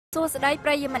សួស្តីប្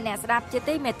រិយមិត្តអ្នកស្ដាប់ជា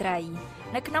ទីមេត្រី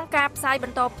នៅក្នុងការផ្សាយប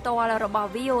ន្តផ្ទាល់របស់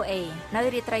VOA នៅ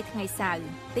រាត្រីថ្ងៃសៅរ៍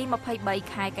ទី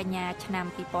23ខែកញ្ញាឆ្នាំ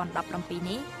2017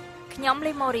នេះខ្ញុំ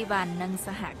លីម៉ូរីវ៉ាន់និងស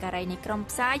ហការីនៃក្រុម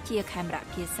ផ្សាយជាខេមរៈ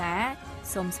ភាសា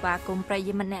សូមស្វាគមន៍ប្រិយ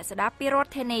មិត្តអ្នកស្ដាប់ពីរដ្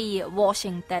ឋធានី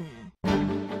Washington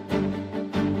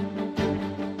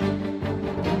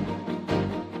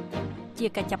ជា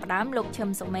កិច្ចចាប់ផ្ដើមលោកឈឹម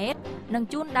សុមេតនឹង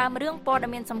ជួនដើមរឿងព័ត៌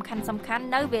មានសំខាន់ៗ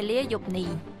នៅវេលាយប់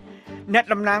នេះអ្នក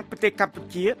តំណាងប្រទេសកម្ពុ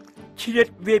ជាឆ្លៀត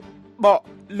វាយបក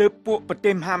លើពួកប្រ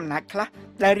ទេសមហាអំណាចខ្លះ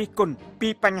ដែលរិះគន់ពី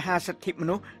បញ្ហាសិទ្ធិម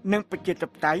នុស្សនិងប្រជាធិ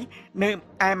បតេយ្យនៅ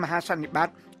ឯមហាសន្និបាត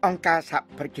អង្គការសហ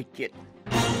ប្រជាជាតិ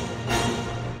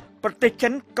ប្រទេសចិ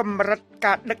នកម្រិត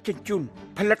ការដឹកជញ្ជូន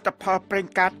ផលិតផលប្រេង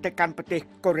កាតទៅកាន់ប្រទេស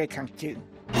កូរ៉េខាងជើង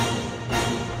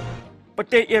ប្រ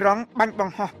ទេសអ៊ីរ៉ង់បាញ់ប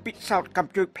ង្ហោះពិសោធន៍កាំ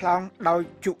ជ្រួចប្លង់ដោយ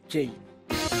ជោគជ័យ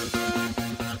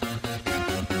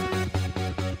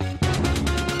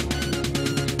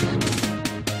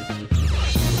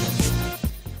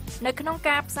នៅក្នុង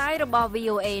ការផ្សាយរបស់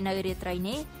VOA នៅរាត្រី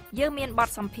នេះយើងមានបទ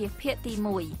សម្ភាសន៍ភាគទី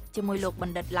1ជាមួយលោកប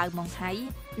ណ្ឌិតឡៅម៉ុងហៃ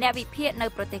អ្នកវិភាគនៅ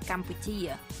ប្រទេសកម្ពុជា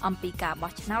អំពីការ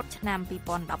បោះឆ្នោតឆ្នាំ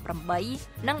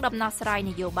2018និងដំណោះស្រាយ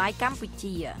នយោបាយកម្ពុ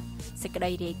ជាសេចក្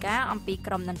តីរាយការណ៍អំពី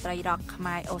ក្រុមតន្ត្រីរ៉ុកខ្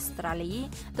មែរអូស្ត្រាលី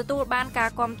ទទួលបានការ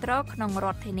គាំទ្រក្នុងរ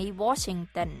ដ្ឋធានី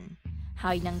Washington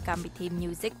ហើយនឹងកម្មវិធី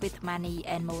Music with Mani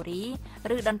and Mori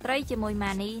ឬតន្ត្រីជាមួយ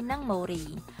Mani និង Mori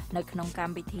នៅក្នុងក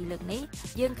ម្មវិធីលើកនេះ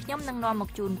យើងខ្ញុំនឹងនាំមក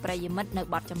ជូនប្រិយមិត្តនៅ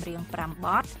បទចម្រៀង5ប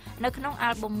ទនៅក្នុងអា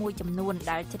ល់ប៊ុមមួយចំនួន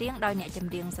ដែលច្រៀងដោយអ្នកច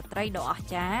ម្រៀងស្ត្រីដ៏អស្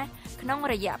ចារ្យក្នុង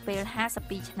រយៈពេល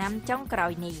52ឆ្នាំចុងក្រោ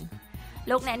យនេះ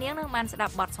លោកអ្នកនាងនឹងបានស្ដា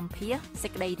ប់បទសម្ភាសន៍សេ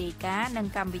ចក្តីរាយការណ៍និង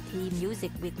កម្មវិធី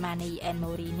Music with Mani and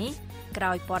Mori នេះក្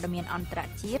រោយព័ត៌មានអន្តរ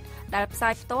ជាតិដែលផ្សា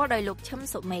យផ្ទាល់ដោយលោកឈឹម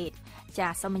សុមេតចា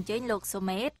សសូមអញ្ជើញលោកសុ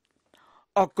មេត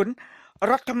អរគុណ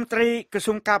រដ្ឋមន្ត្រីក្រ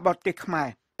សួងការបរទេសខ្មែរ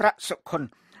ប្រាក់សុខុន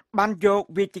បានយក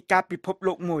វេទិកាពិភព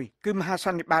លោកមួយគឺមហាស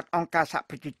ន្និបាតអង្គការសហ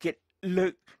ប្រជាជាតិលើ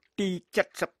កទី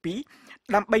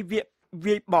72ដើម្បី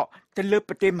វាយបកទៅលើ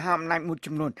ប្រទេសមហាអំណាចមួយ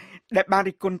ចំនួនដែលបាន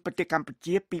រិះគន់ប្រទេសកម្ពុ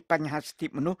ជាពីបញ្ហាសិទ្ធិ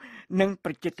មនុស្សនិងប្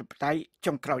រជាធិបតេយ្យ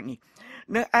ចុងក្រោយនេះ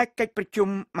នៅឯកិច្ចប្រជុំ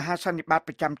មហាសន្និបាត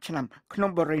ប្រចាំឆ្នាំក្នុង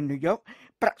បូរីញូវយ៉ក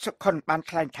ប្រាក់សុខុនបាន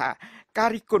ថ្លែងថាការ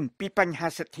រិះគន់ពីបញ្ហា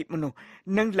សិទ្ធិមនុស្ស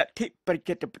និងលទ្ធិប្រ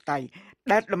ជាធិបតេយ្យ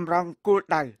ដែលតម្រង់គោល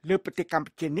ដៅលើប្រទេសកម្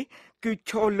ពុជានេះគឺ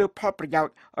ឈលលើផលប្រយោជ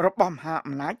ន៍របស់មហា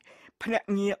អំណាចភ្នាក់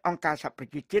ងារអង្គការសហប្រ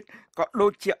ជាជាតិក៏ដូ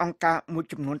ចជាអង្គការមួយ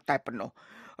ចំនួនតែប៉ុណ្ណោះ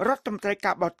រដ្ឋមន្ត្រី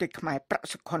ការបរទេសខ្មែរប្រាក់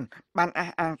សុខុនបានអះ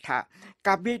អាងថា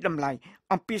ការវាយតម្លៃ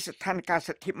អំពីស្ថានភាព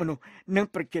សិទ្ធិមនុស្សនិង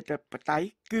ប្រជាធិបតេយ្យ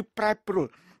គឺប្រែប្រួល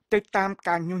ទៅតាម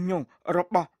ការញុះញង់រ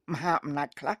បស់មហាអំណាច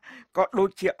ខ្លះក៏ដូច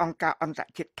ជាអង្គការអន្តរ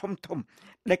ជាតិធំៗ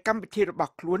ដែលកម្មវិធីរប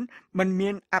ស់ខ្លួនមិនមា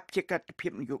នអព្យាក្រឹតភា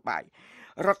ពនយោបាយ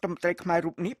រដ្ឋមន្ត្រីខ្មែរ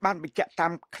រូបនេះបានបញ្ជាក់តា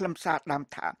មខ្លឹមសារដើម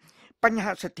ថាបញ្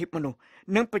ហាសិទ្ធិមនុស្ស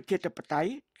និងប្រជាធិបតេយ្យ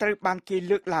ត្រូវបានគេ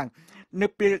លើកឡើងនៅ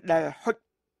ពេលដែលហុច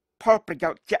ផលប្រយោ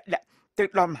ជន៍ជាក់លាក់ទៅ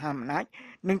ដល់មហាអំណាច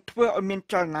និងធ្វើឲ្យមាន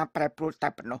ចលនាប្រែប្រួលតែ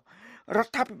ប៉ុណ្ណោះរ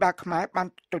ដ្ឋាភិបាលខ្មែរបាន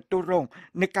ទទួលរង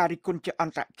នឹងការរិះគន់ជាអ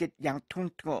ន្តរជាតិយ៉ាងធ្ង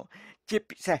ន់ធ្ងរជា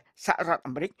ពិសេសសហរដ្ឋ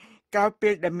អាមេរិកក្រោយពេ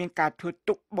លដែលមានការធ្វើ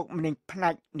ទុកបុកម្នេញផ្នែ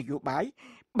កនយោបាយ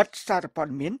បិទសារព័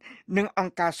ត៌មាននិងអ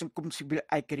ង្គការសង្គមស៊ីវិល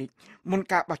ឯករាជ្យមុន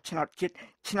ការបោះឆ្នោតជាតិ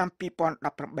ឆ្នាំ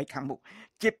2018ខាងមុខ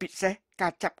ជាពិសេសកា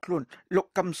រចាប់ខ្លួនលោក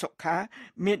កឹមសុខា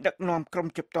មានដឹកនាំក្រុម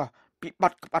ជំទាស់ពីប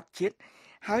ទក្បត់ជាតិ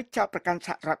ហើយចោទប្រកាន់ស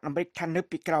ហរដ្ឋអាមេរិកថានៅ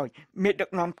ពីក្រោយមានដឹក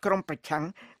នាំក្រុមប្រឆាំង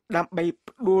ដើម្បី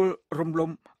ផ្ដួលរំលំ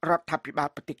រដ្ឋាភិបាល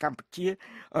ប្រទេសកម្ពុជា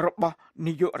របស់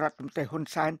នាយករដ្ឋមន្ត្រីហ៊ុន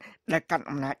សែនដែលកាន់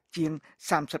អំណាចជាង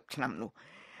30ឆ្នាំនោះ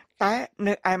តែ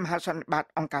នៅឯមហាសន្និបាត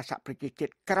អង្គការសហប្រជាជា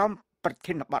តិក្រោមប្រ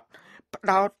ធានបទផ្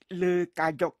ដោតលើកា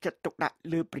រយកចិត្តទុកដាក់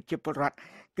លើប្រជាពលរដ្ឋ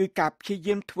គឺការព្យា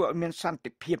យាមធ្វើឲ្យមានសន្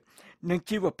តិភាពនិង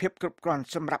ជីវភាពគ្រប់គ្រាន់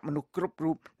សម្រាប់មនុស្សគ្រប់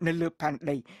រូបនៅលើផែន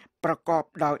ដីប្រកប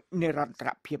ដោយនិរន្តរ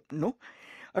ភាពនោះ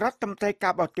រដ្ឋមន្ត្រីកា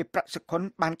របរទេសប្រាក់សុខុន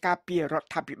បានការពាររ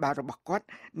ដ្ឋាភិបាលរបស់គាត់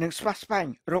និងស្វាស្វែង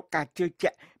រកការជឿជា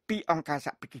ក់ពីអង្គការស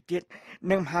ហប្រជាជាតិ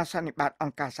និងមហាសន្និបាតអ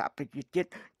ង្គការសហប្រជាជាតិ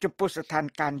ចំពោះស្ថាន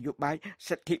ភាពនយោបាយ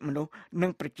សិទ្ធិមនុស្សនិ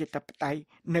ងប្រជាធិបតេយ្យ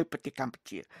នៅប្រទេសកម្ពុ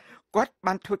ជាគាត់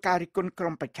បានធ្វើការរិះគន់ក្រុ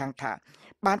មប្រឆាំងថា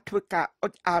បានធ្វើការអុ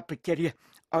ចអាលប្រជារាស្ត្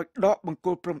រឲ្យដកបង្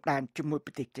គោលព្រំដែនជាមួយ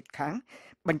ប្រទេសជិតខាង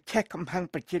បញ្ឆេះកំហឹង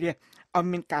ប្រជារាស្ត្រឲ្យ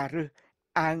មានការរើស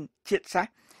អើងជាតិសាស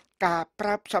ន៍ការប្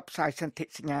រើផ្សព្វផ្សាយសន្ធិ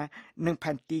សញ្ញានិង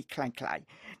ផែនទីคล้ายៗ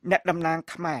អ្នកតំណាង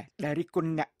ខ្មែរដែលរិះគ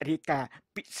ន់អ្នករាយការណ៍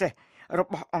ពិសេសរ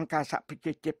បស់អង្គការសហប្រ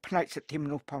ជាជាតិផ្នែកសិទ្ធិម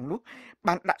នុស្សផងនោះ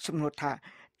បានដាក់សំណួរថា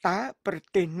តើប្រ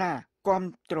ទេសណាគ្រប់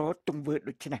គ្រងទង្វើ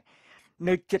ដូចនេះ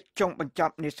នៅជិតចុងបញ្ច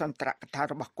ប់នៃសន្ទរកថា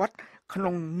របស់គាត់ក្នុ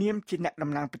ងនាមជាអ្នក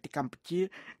តំណាងប្រទេសកម្ពុជា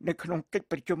នៅក្នុងកិច្ច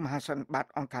ប្រជុំមហាសន្និបាត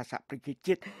អង្គការសហប្រជា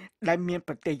ជាតិដែលមាន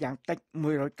ប្រទេសយ៉ាងតិច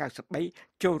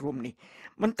193ចូលរួមនេះ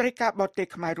មន្ត្រីការបរទេស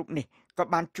ខ្មែររូបនេះ ក៏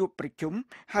បានជួបប្រជុំ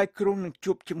ហើយគ្រោងនឹង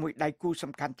ជួបជាមួយដៃគូ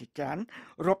សំខាន់ជាច្រើន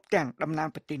រាប់ទាំងតំណាង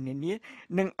ប្រទេសនានា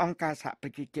និងអង្គការសហប្រ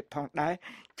ជាជាតិផងដែរ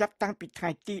ចាប់តាំងពីថ្ងៃ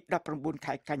ទី19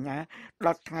ខែកញ្ញាដ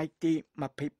ល់ថ្ងៃទី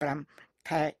25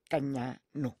ខែកញ្ញា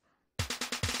នោះ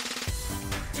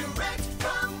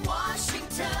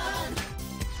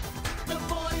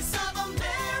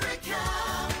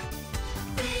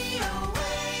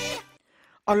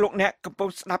អរលោកអ្នកកំពុង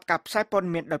ស្ដាប់ការផ្សាយព័ត៌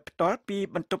មានដោយផ្ទាល់ពី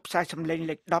បន្ទប់ផ្សាយសំឡេង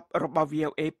លេខ10របស់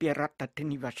VOA ពីរដ្ឋធា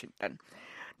នី Washington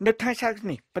នៅថ្ងៃសៅរ៍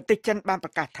នេះប្រទេសចិនបានប្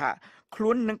រកាសថាខ្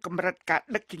លួននឹងកម្រិតការ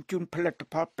ដឹកជញ្ជូនផលិត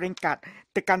ផលប្រេងកាត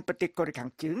ទៅកាន់ប្រទេសកូរ៉េខា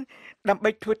ងជើងដើម្បី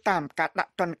ធ្វើតាមការដា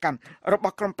ក់ទណ្ឌកម្មរប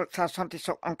ស់ក្រុមប្រឹក្សាសន្តិ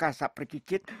សុខអង្គការសហប្រជា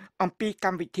ជាតិអំពីក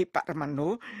ម្មវិធីបរមាណូ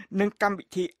និងកម្មវិ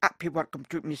ធីអភិវឌ្ឍកំ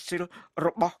ពូលមីស៊ីលរ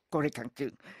បស់កូរ៉េខាងជើ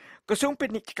ងក្រសួងពា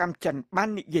ណិជ្ជកម្មចិនបាន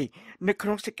និយាយនៅក្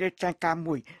នុងសេចក្តីថ្លែងការណ៍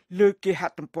មួយលើគេហ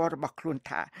ទំព័ររបស់ខ្លួន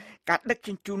ថាការដឹកជ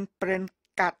ញ្ជូនប្រេង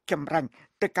កាតចម្រាញ់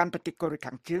ទៅកាន់ប្រទេសកូរ៉េ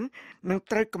ខាងជើងនឹង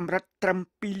ត្រូវកម្រិតត្រឹម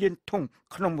2លានធុង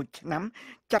ក្នុងមួយឆ្នាំ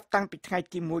ចាប់តាំងពីថ្ងៃ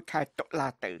ទី1ខែតុលា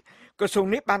ទៅក្រសួង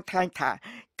នេះបានថ្លែងថា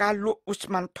ការលក់ឧ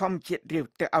ស្ម័នធម្មជាតិរាវ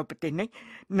ទៅឲ្យប្រទេសនេះ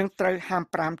នឹងត្រូវហាម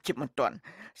5ជាបន្ទាន់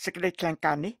សេចក្តីថ្លែង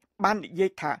ការណ៍នេះបាននិយា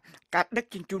យថាការដឹក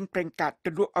ជញ្ជូនប្រេងកាតទៅ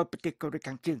លក់ឲ្យប្រទេសកូរ៉េ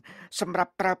ខាងជើងសម្រា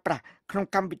ប់ប្រើប្រាស់ក្នុង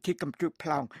កម្មវិធីកំជួចផ្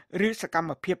លោងឬសកម្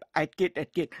មភាពឯទៀត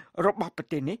របស់ប្រ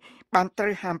ទេសនេះបានត្រូ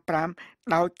វហាម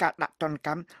5ដោយការដាក់ទណ្ឌក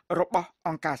ម្មរបស់អ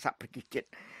ង្គការសហប្រជាជាតិ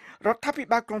រដ្ឋាភិ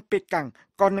បាលក្រុងប៉េកាំង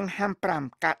ក៏នឹងហាម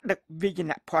5ការដឹកវិញ្ញា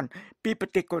ណភ័ណ្ឌពីប្រ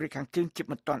ទេសកូរ៉េខាងជើងជា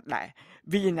បន្ទាន់ដែរ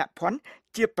វិញ្ញាណភ័ណ្ឌ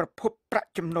ជាប្រភពប្រាក់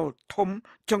ចំណូលធំ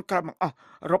ចុងក្រោយបង្អស់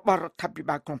របស់រដ្ឋាភិ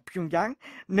បាលក្រុងព្យុងយ៉ាង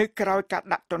នៅក្រៅការ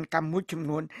ដាក់ទណ្ឌកម្មមួយចំ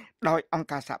នួនដោយអង្គ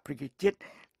ការសហប្រជាជាតិ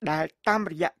ដែលតាម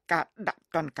រយៈការដាក់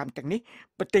ទណ្ឌកម្មទាំងនេះ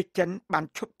ប្រទេសចិនបាន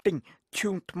ឈប់ទិញឈូ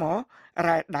ងថ្ម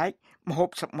រ៉ែដែកម្ហូប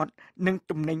សមុទ្រនិង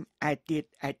ទំនិញឯទៀ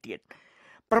ត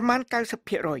ប្រមាណ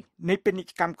 90% នៃពាណិជ្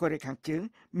ជកម្មកូរ៉េខាងជើង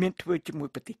មានធ្វើជាមួយ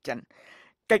ប្រទេសចិន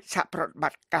កិច្ចសហប្រតិប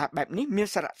ត្តិការបែបនេះមាន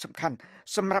សារៈសំខាន់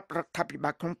សម្រាប់រដ្ឋាភិបា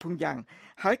លក្រុងព្យុងយ៉ាង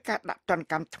ហើយការដាក់ទណ្ឌ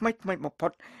កម្មថ្មីបំផុ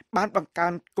តបានបង្កើ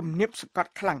នគំនាបសង្ក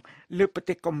ត់ខ្លាំងលើប្រ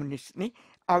ទេសកុម្មុយនីសនេះ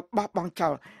ឲ្យបោះបង់ចោ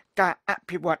លការអ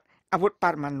ភិវឌ្ឍអាវុធប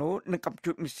រមាណូនិងកំ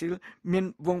ពូលមីស៊ីលមាន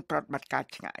វងប្រតិបត្តិការ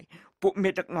ឆ្ងាយពួកមេ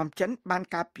ដឹកនាំចិនបាន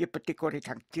ការពារប្រទេសកូរ៉េ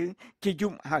ខាងជើងជាយូ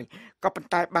រមកហើយក៏ប៉ុន្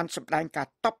តែបានសម្ដែងការ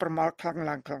តបប្រមល់ខ្លាំង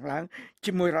ឡើង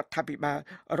ជាមួយរដ្ឋាភិបាល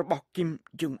របស់គីម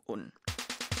យុងអ៊ុន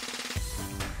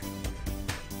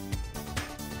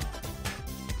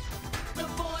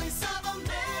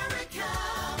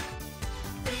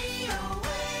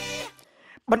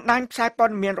បណ្ដាញផ្សាយព័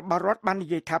ត៌មានរបស់រដ្ឋបាននិ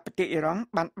យាយថាប្រទេសអ៊ីរ៉ង់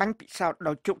បានបាញ់ពិសោធន៍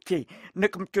ដោយជោគជ័យនៅ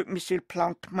កំពូលមីស៊ីលប្ល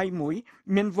ង់ថ្មីមួយ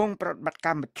មានវងប្រតិបត្តិ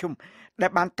ការមធ្យមដែ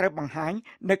លបានត្រូវបង្ហាញ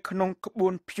នៅក្នុងក្បួ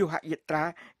នព្យុហយាត្រា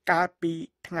កាលពី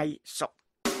ថ្ងៃសុក្រ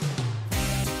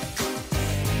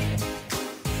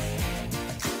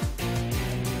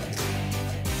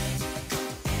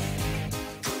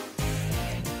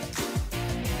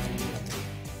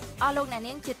អស់លោកអ្នក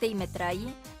នាងជាទីមេត្រី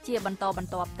ជាបន្ត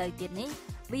ទៅទៀតនេះ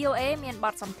VOA មានប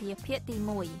ទសម្ភាសន៍ភាគទី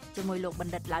1ជាមួយលោកប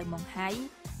ណ្ឌិតឡៅម៉ុងហៃ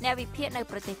អ្នកវិភាគនៅ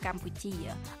ប្រទេសកម្ពុជា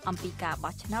អំពីការ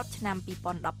បោះឆ្នោតឆ្នាំ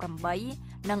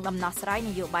2018និងដំណោះស្រាយ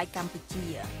នយោបាយកម្ពុជា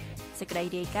សេចក្តី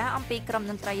រាយការណ៍អំពីក្រុម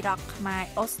តន្ត្រីរ៉ុកខ្មែរ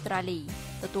អូស្ត្រាលី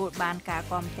ទទួលបានការ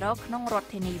គាំទ្រក្នុងរដ្ឋ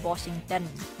ធានី Washington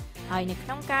ហើយនៅក្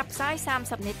នុងការផ្សាយ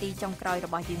30នាទីចុងក្រោយរ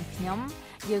បស់យើ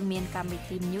ងមានកម្មវិ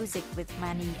ធី Music with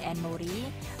Mani and Mori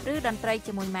ឬតន្ត្រី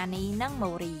ជាមួយ Mani និង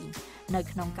Mori នៅ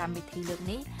ក្នុងកម្មវិធីលើក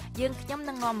នេះខ្ញុំ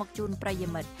នឹងនាំមកជូនប្រិយ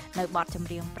មិត្តនៅបទចម្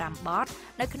រៀង5បទ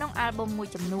នៅក្នុងអាល់ប៊ុមមួយ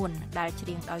ចំនួនដែលច្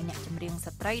រៀងដោយអ្នកចម្រៀង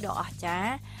ស្ត្រីដ៏អស្ចារ្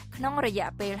យក្នុងរយៈ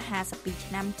ពេល52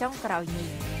ឆ្នាំចុងក្រោយ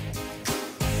នេះ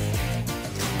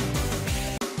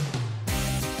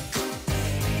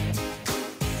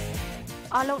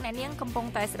អស់លោកអ្នកនាងកំពុង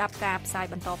តែស្ដាប់ការផ្សាយ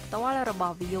បន្តផ្ទាល់រប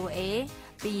ស់ VOA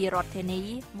ពីរដ្ឋធានី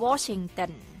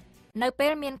Washington នៅពេ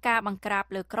លមានការបង្ក្រាប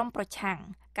លើក្រុមប្រឆាំង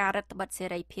ការរដ្ឋបិទសេ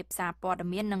រីភាពសារព័ត៌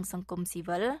មាននិងសង្គមស៊ី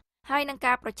វិលហើយនឹង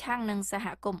ការប្រឆាំងនឹងសហ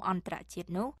គមន៍អន្តរជាតិ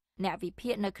នោះអ្នកវិភា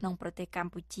គនៅក្នុងប្រទេសក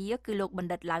ម្ពុជាគឺលោកប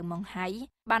ណ្ឌិតឡៅម៉ុងហៃ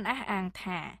បានអះអាង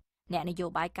ថាអ្នកនយោ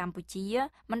បាយកម្ពុជា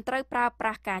មិនត្រូវប្រើប្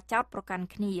រាស់ការចោទប្រកាន់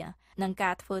គ្នានិង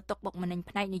ការធ្វើទុកបុកម្នេញ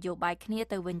ផ្នែកនយោបាយគ្នា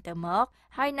ទៅវិញទៅមក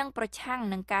ហើយនឹងប្រឆាំង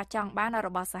នឹងការចង់បានរ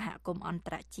បស់សហគមន៍អន្ត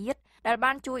រជាតិដែល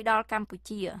បានជួយដល់កម្ពុ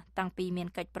ជាតាំងពីមាន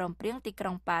កិច្ចព្រមព្រៀងទីក្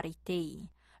រុងប៉ារីសទេ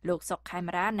លោកសុកខេម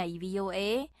រានៃ VOA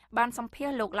បានសម្ភាស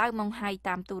ន៍លោកឡៅម៉ុងហៃ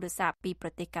តាមទូរស័ព្ទពីប្រ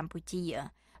ទេសកម្ពុជា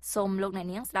សូមលោកអ្នក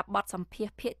នាងស្ដាប់បទសម្ភាស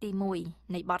ន៍ភាគទី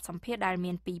1នៃបទសម្ភាសន៍ដែល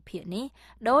មាន2ភាគនេះ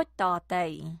ដូចតទៅ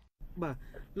បាទ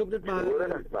លោកដិត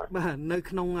បាទនៅ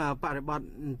ក្នុងបរិបទ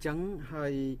អញ្ចឹងហើ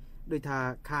យដូចថា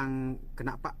ខាងគ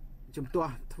ណៈបកជំទា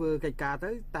ស់ធ្វើកិច្ចការ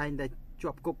ទៅតែងតែ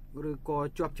ជាប់គុកឬក៏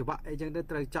ជាប់ច្បាប់អីចឹងទៅ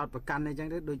ត្រូវចោទប្រកាន់អីចឹង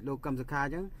ទៅដូចលោកកឹមសុខាអ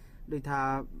ញ្ចឹងដូចថា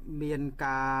មាន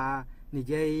ការ និ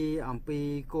យាយអំពី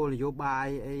គោលនយោបាយ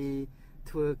អី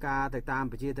ធ្វើការទៅតាម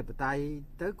ប្រជាធិបតេយ្យ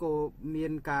ទៅក៏មា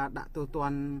នការដាក់ទោសទ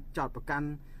ណ្ឌចោទប្រកាន់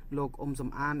លោកអ៊ុំសំ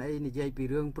អានអីនិយាយពី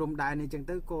រឿងព្រំដែនអីចឹង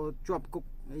ទៅក៏ជាប់គុក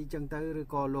អីចឹងទៅឬ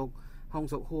ក៏លោកហុង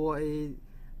សុខហួរអី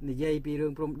និយាយពីរឿ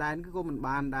ងព្រំដែនក៏មិន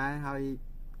បានដែរហើយ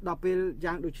ដល់ពេល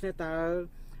យ៉ាងដូចនេះតើ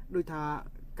ដូចថា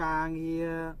ការងា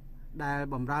រដែល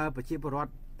បម្រើប្រជាពលរដ្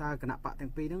ឋតើគណៈបកទាំ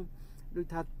ងពីរហ្នឹងដូច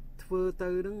ថាធ្វើទៅ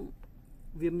ហ្នឹង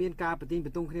វាមានការប្រទីងប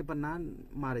ន្ទងគ្នាប៉ុណ្ណា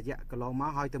មួយរយៈកន្លងម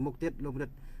កហើយទៅមុខទៀតលោកនិត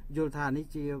យល់ថានេះ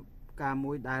ជាការ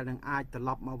មួយដែលនឹងអាចត្រឡ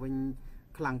ប់មកវិញ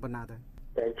ខ្លាំងប៉ុណ្ណាទៅ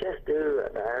តែចេះគឺ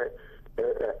ដែល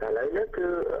ឥឡូវនេះគឺ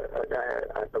ដែល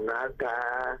ដំណើរការ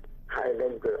ហើយនឹ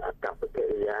ងគឺអកប្បកិ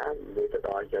រិយាមានទៅដ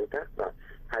ល់អញ្ចឹងទៅបាទ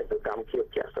ហើយសកម្មភាព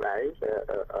ជាក់ស្ដែង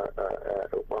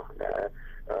របស់អ្ន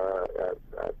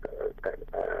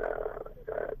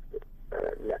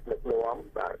កដឹកនាំ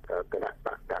បាទគណៈប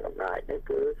កកណ្ដាលអំណាចនេះ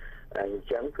គឺអញ្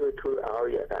ចឹងគឺធ្វើឲ្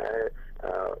យ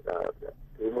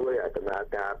ទីមួយដំណើរ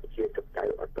ការប្រជាធិបតេយ្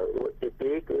យអត់ទៅរួចទី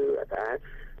ពីរគឺ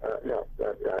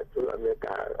ធ្វើឲ្យមាន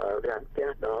ការរាំងស្ទះ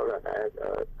ដល់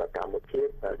សកម្មភាព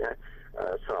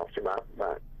ស្របច្បាប់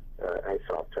បាទហើយ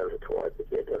ស្របសិលធម៌ប្រ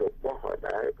ជារបស់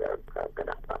ដែលគ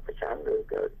ណៈបកប្រឆាំងឬ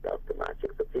ក៏សមាជិ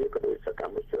កសភាក៏ដូចសក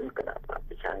ម្មជនគណៈបក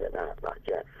ប្រឆាំងដែរបាទ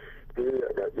ចាគឺ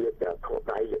របៀបខុស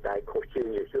ដៃដៃខុសជើង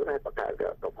យូរហើយបកកើត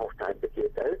កំហុសតាមប្រជា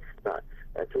ទៅបាទ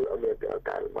ធ្វើឲ្យមាន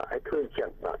ការលំបាកឲ្យឃើញចឹង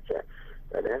បាទចា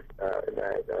ណា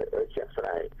ជាក់ស្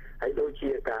ដែងហើយដូចជា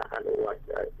ការអនុវត្ត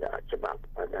ច្បាប់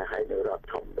ហើយនៅរដ្ឋ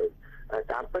ធម្មនុញ្ញ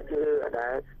តាមពិតគឺដែ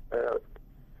ល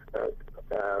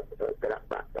គណៈ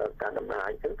បកកណ្ដាលអំណាច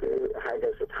គឺហើយនៅ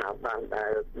ស្ថាប័នដែ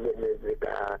លមាននៃ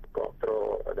ការគ្រប់គ្រង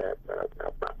ដែល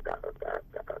បកកណ្ដាល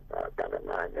អំ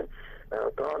ណាច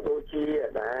ក៏ដូចជា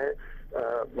ដែល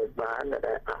មិនបាន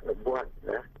ដែលអនុវត្ត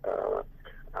ណា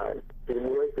ទី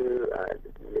មួយគឺ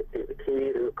នីតិវិធី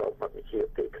ឬក៏បទបញ្ជា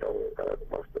ទីក្នុងរ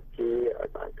បស់សភាឲ្យ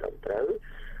បានត្រឹមត្រូវ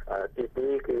ទីពី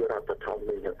រគឺរដ្ឋធម្ម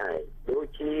នុញ្ញនឹងឯងដូច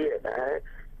ជាដែល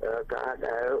ការ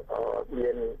ដែលមា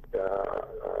ន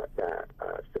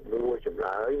សំណួរចម្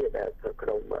លើយដែលក្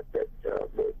នុងចិត្ត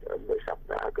មួយសប្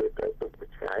តាហ៍គឺត្រូវទុកមួ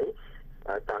យថ្ងៃ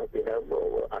តាំងពីនៅមក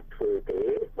អត់ធ្វើទេ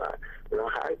បាទแล้ว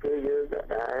ហើយគឺយើង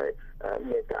ដែល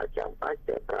មានការចាំបាច់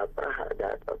តែប្រើប្រាស់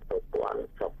ដែលប្រព័ន្ធ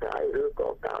សកលឬក៏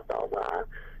ការតវ៉ា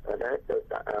ដែល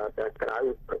ក្រៅ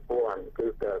ប្រព័ន្ធគឺ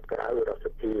ក្រៅរដ្ឋស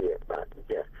ភាបាទ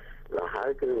ចាแล้วហើយ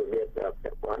គឺមានប្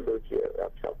រព័ន្ធដូចជា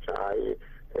ផ្សព្វផ្សាយ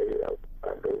រ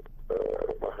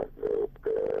បស់លោក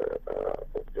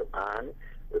អ៊ុំសំអាន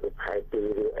ឬផែនទី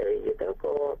ឬអីទៅ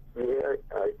ក៏វា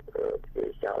គេ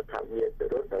ចោទថាមានទៅ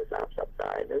រត់នៅសារផ្សព្វផ្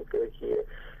សាយហ្នឹងគឺជា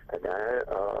ដែល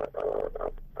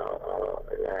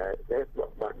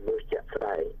បាត់មួយជាក់ស្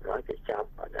ដែងហើយគេចាប់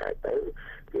ដែលទៅ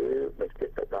គឺមិនគិត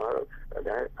ទៅដល់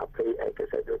ដែលអភ័យឯក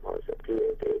សិទ្ធិរបស់សភា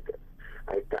ទេ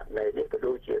ហើយករណីនេះក៏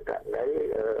ដូចជាករណី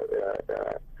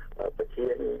ប្រធា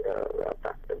នប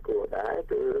កទាំងគួរដែរ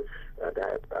គឺដែ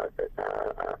ល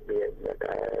មាន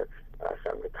ដែលស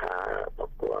ង្ឃថាប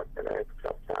កគាត់ដែលផ្ស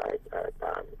ព្វផ្សាយ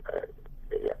តាម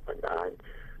រយៈបណ្ដាញ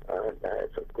ដែល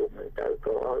សង្គមទៅ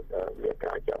ក៏មាន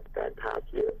ការចាប់ការថា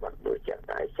ជាបាត់មួយចាក់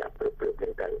តែចាប់ព្រឹបនឹ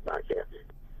ងទៅបាទជា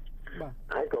បាទ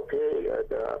ហើយក៏គេ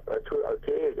ធ្វើឲ្យ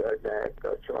គេដែល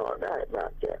ក៏ឆ្លងដែរបា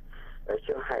ទជា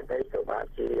ជាហេតុអីក៏បាទ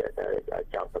ជា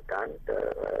ចាប់ប្រកាន់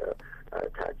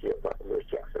ថាជាបាត់មួយ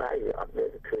ចាក់ស្ដែងអត់មា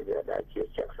នឃើញដែលជា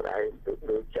ចាក់ស្ដែង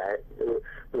ដូចចែក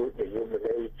ដូចជាយម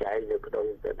នីចែកនៅក្នុង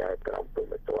ដែលក្រមពុំ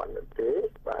មិនទាន់នោះទេ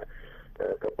បាទ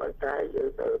ក៏ប៉ុន្តែយើង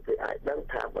គេអាចដឹង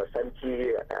ថាបើសិនជា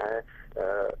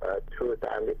ធ្វើ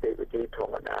តាមនីតិវិធីធ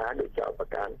ម្មតាដូចចោលប្រ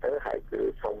កាន់ទៅហើយគឺ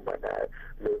សូមបាន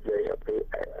លើកយកអំពី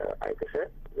ឯកសិទ្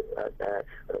ធិ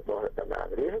របស់តំណាង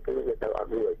រាស្ត្រគឺវាទៅអ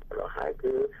ត់រួចហើយ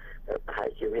គឺប្រហែល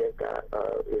ជាមានការ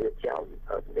រៀបចំ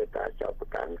មានការចោលប្រ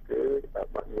កាន់គឺ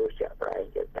បាត់មួយជាក់ស្ដែង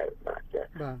ទៅបាទចា៎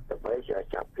ដើម្បី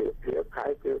ចាប់ពីហើ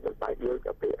យគឺមិនបាច់យល់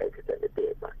ពីឯកសិទ្ធិទេ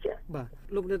បាទចា៎បាទ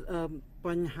លោកនិតប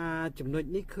ញ្ហាចំណុច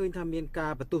នេះឃើញថាមានកា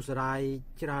របន្ទុះសារាយ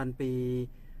ច្រើនពី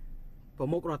ប្រ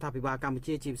មុខរដ្ឋាភិបាលកម្ពុ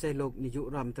ជាជាពិសេសលោកនាយក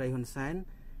រដ្ឋមន្ត្រីហ៊ុនសែន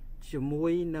ជាមួ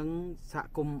យនឹងសហ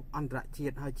គមន៍អន្តរជា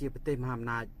តិហើយជាប្រទេសមហាអំ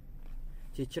ណាច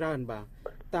ជាច្រើនបាទ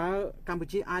តើកម្ពុ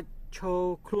ជាអាចឈរ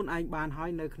ខ្លួនឯងបានហើយ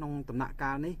នៅក្នុងដំណាក់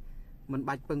កាលនេះមិន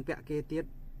បាច់ពឹងពាក់គេទៀត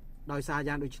ដោយសារ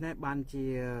យ៉ាងដូចនេះបានជា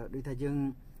ដូចថាយើង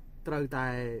ត្រូវតែ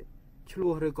ឆ្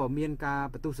លោះឬក៏មានការ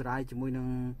បន្ទុះសារាយជាមួយនឹង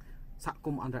សហគ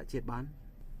មន៍អន្តរជាតិបាន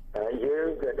យើង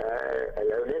ក៏ដែលឥ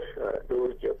ឡូវនេះដូច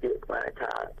ជាពាក្យខ្មែរ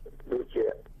ថាដូចជា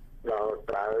ដល់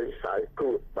ត្រូវសើ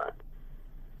គូតបាទ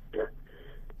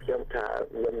ខ្ញុំថា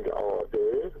មិនល្អទេ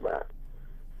បាទ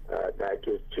ដែល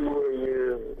គេជួយយើ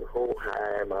ងហូរហែ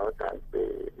មកតាំងពី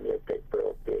មានកិច្ចប្រ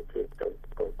ជែងទី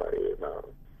កុំប៉ារីមក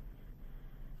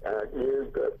យើង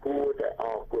ក៏គួរតែអ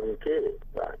រគុណគេ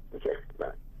បាទអញ្ចឹង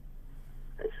បាទ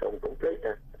ហើយសូមកុំភ្លេច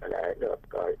ណាដែលក៏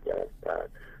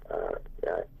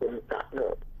គុំតាក់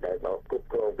នោះដែលមកគ្រប់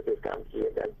គ្រងប្រទេសកម្ពុជា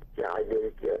ដែលចាយលុយ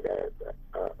ជាដែល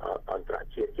អន្តរ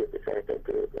ជាតិជាពិសេសទៅ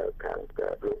គឺខាង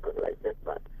លោកកន្លែងនេះ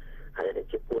បាទហើយដែល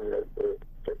ជាគុណលើ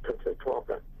ចិត្តធំធ្លាប់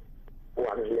ណា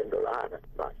$1 លាន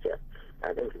បាទចេះហើ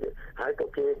យគឺហើយក៏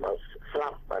គេមកស្លា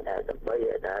ប់បាទដើម្បី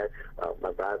ដែលប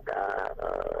ង្កើតការ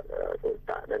គុំ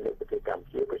តាក់នៅប្រទេសកម្ពុ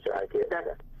ជាក៏ឆ្លើយគេដែរ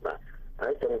បាទហើ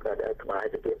យចឹងក៏ដែលខ្មែរ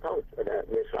ទៅទៀតផងដែល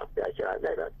មានស្លាប់តែច្រើន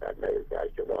ដែរបាទនៅ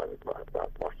ជំនាន់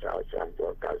បោះចោលឆ្នាំ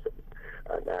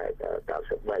90ដែល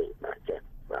93បាទចេះ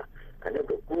បាទអានេះ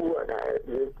ក៏គួរដែល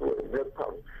យើងគួររំលឹកផ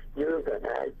ងយើងក៏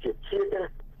ដែលជាជាតិណា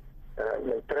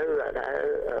មិនត្រូវដែល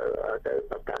ទៅ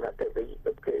ប្រកាន់ទៅវិទ្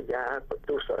យាបន្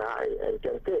ទុះសរាយអញ្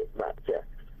ចឹងទេបាទចេះ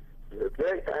លើក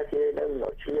លែងថាគេនឹងម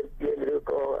កឈៀនពៀនឬ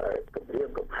ក៏គម្រាម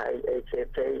កំហែងអីផ្សេ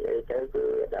ងអីទៅគឺ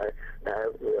ដែល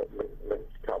មិន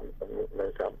ស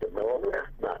មទំនងណា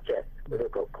បាទចេះឬ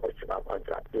ក៏ខុសច្បាប់អន្ត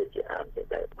រជាតិជាអានទៅ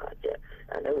តែបាទចេះ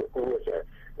អានេះគួរចេះ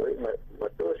ម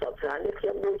កទូរស័ព្ទសានេះខ្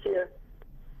ញុំដូចជា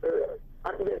អ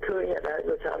ត់មានឃើញដែរ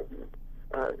ដូចថា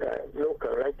លោកក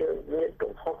ន្លែងទៅមាន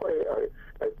កំហុសអីឲ្យ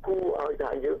គួរឲ្យថា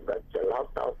យើងច្រឡំ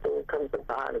តទៅខឹងបន្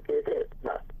តនឹងគេទេ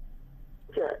បាទ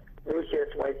ចេះដូចជា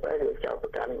ស្វ័យប្រែរឿងចៅប្រ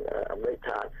កាន់អាមេរិក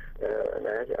ថា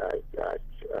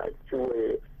ជួយ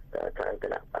ខាងគ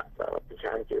ណៈបកប្រ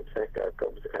ឆាំងជាពិសេសក្រ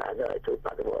មសខាឲ្យជួយប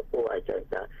ដិវត្តពួកឲ្យចឹង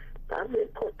ថាតាមមាន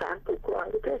ផុសតាំងគ្រប់គ្រាន់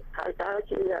ទេហើយតើ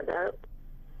ជា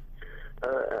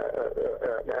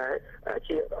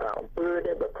ជាអង្គើ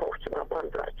ដែលបខុសច្បាប់អ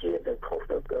ន្តរជាតិនិងខុស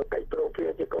ទៅកិច្ចព្រមព្រៀ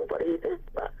ងជាកុំប៉ារីទេ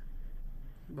បាទ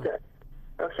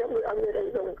ខ្ញុំអត់មានអី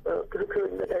ក្នុងគឺឃើញ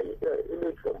តែដូ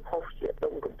ចកំហុសជា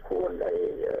ដុំកំភួនអី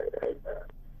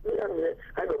មាន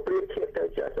ហើយបើប្រៀបធៀបទៅ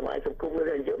ជាសម័យសង្គម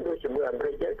រឿងយើងដូចជាមួយអាមេ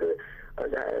រិកគឺ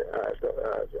ដែល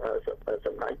ស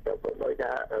ម្ដេចទៅប្រមួយ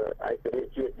ថាឯករាជ្យ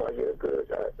ជាតិរបស់យើងគឺ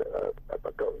ប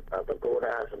កគោ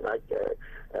ណាសម្ដេច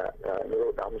នរោ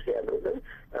ត្តមសីហនុនឹង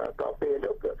ក៏ពេល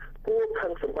នោះគួរខឹ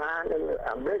ងសម្បានឹង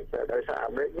អាមេរិកដោយសារ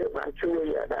អាមេរិកយើងបានជួយ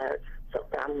ដែលស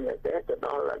កម្មតែទៅដ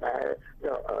ល់ដែល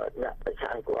អ្នកប្រ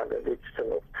ឆាំងគាត់ដូចស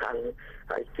ង្ឃខណ្ឌ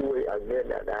ហើយជួយឲ្យមាន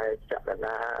ដែលចល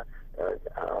នា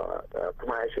ខ្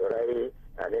មែរសេរី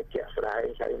នេះជាក់ស្ដែង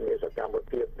ហើយមានសកម្ម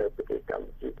ភាពនៅប្រទេសកម្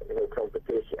ពុជានៅក្នុងប្រ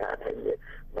ទេសជាអាចហើយមាន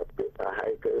ហើ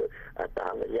យគឺតា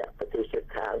មរយៈប្រទេសជិត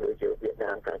ខាងដូចជាវៀត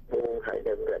ណាមខាងត្បូងហើយ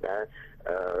នៅដែល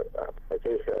ប្រ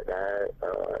ទេសដែល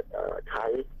ថៃ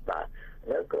បាទ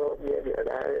แล้วก็មាន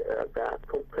ដែលការ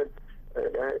ខុសខិត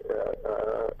ដែ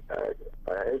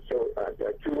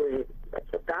លជួយ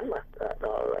សកម្មដ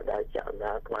ល់ដែលចល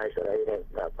នាខ្មែរសេរីនឹង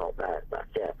ផងដែរបាទ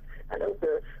ចាអានោះ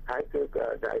គឺហើយគឺ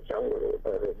ដែលចង់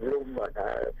លុំ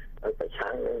ដែលប្រ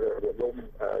ឆាំងនឹងលុំ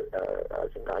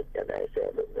សម្រាប់ដែលសេ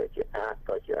រីជាអាច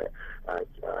ក៏ជា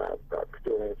ខ្ទ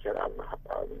ង់ឆ្នាំ50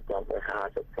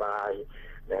 supply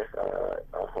ណា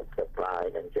60 supply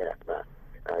នឹងចាបាទ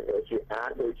ដូចជាអាច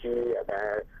ដូចជាដែ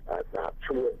លដាក់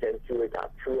ឈួនទាំងជួយដា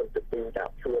ក់ឈួនទៅពីដា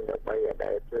ក់ឈួនដើម្បី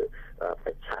ដែលគឺ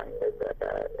ប្រឆាំងនឹង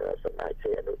សម្ដេចសី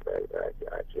ហនុ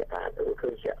ជាអាចឬគឺ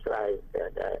ជាស្រាយ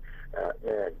ដែល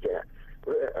ជាឥ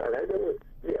ឡូវនេះ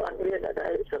វាអត់មានដែ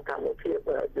លសកម្មភាព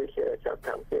ដូចជាសក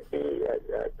ម្មភាពពី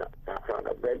សហរដ្ឋ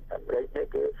អាមេរិកនេះ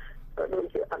គឺដូច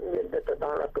ជាអត់មានទៅដ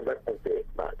ល់កម្រិតទេ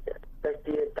បាទតែ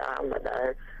ជាតាមដែល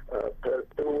ធ្វើ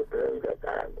ទូរឿង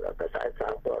ការកសែតសា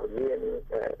រព័ត៌មាន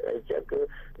អីចឹងគឺ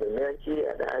មិនមែនជា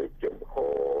ដែលជំហ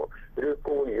រឬ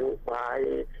គោលនយោបាយ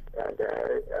ដែល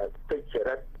ទុច្ច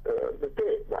រិតទេ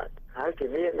បាទហើយគេ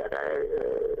មានដែល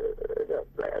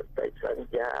តែសន្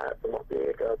យារបស់គេ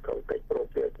ក្នុងកិច្ចព្រម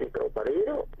ព្រៀងទីក្រុងប៉ារីស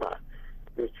នោះបាទ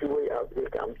វាជួយឲ្យប្រទេស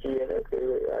កម្ពុជានោះគឺ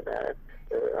ដែល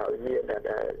ឲ្យមាន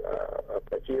ដែល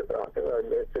ប្រជាប្រដ្ឋទៅ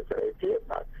មានសិទ្ធិសេរីភាព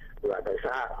បាទព្រោះដោយ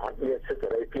សារអត់មានសិទ្ធិ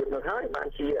សេរីភាពនោះហើយបាន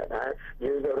ជាដែល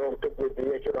យើងរងទុកវិទ្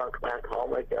យាជំនាន់ខ្មែរខំ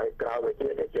ឲ្យក្រៅវិទ្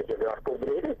យាជាជំនាន់កុម្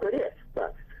មុយនីសទេបា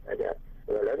ទឥ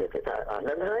ឡូវនេះគេថាអា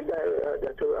នឹងហើយដែល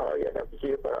ធ្វើឲ្យប្រ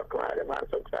ជាប្រដ្ឋខ្មែរបាន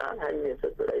សិក្សាហើយមានសិ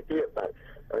ទ្ធិសេរីភាពបាទ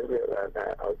ហើយវាតែ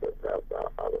ឲ្យ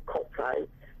ខុសផ្សាយ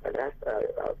ណា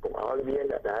កុំឲ្យមាន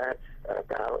ដែល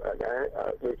ការដែល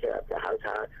ដូចជាគេហៅ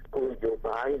ថាគោលនយោ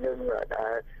បាយនិងដែ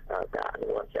លការអនុ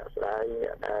វត្តជាក់ស្ដែង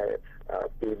ដែល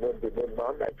ពីមុនម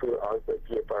កដែលធ្វើឲ្យប្រ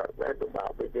ជាប្រដ្ឋបានលំបាក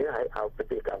វិញទេហើយឲ្យប្រ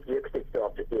ទេសកម្ពុជាខ្ទេចខ្ជា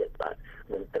ប់ទៅទៀតបាទ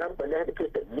មិនត្រឹមប៉ុណ្ណេះទេគឺ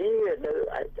ធានានៅ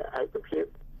ឯកភាព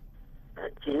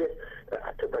ជាតិអ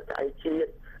ធិបតេយ្យជា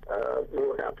តិមូ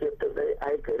លភាពទឹកដី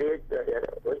ឯករាជ្យ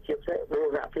ដូចជាផ្សេងមូ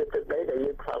លភាពទឹកដីដែល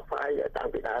យើងខ្វល់ខ្វាយតាំង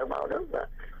ពីដើមមកហ្នឹងបាទ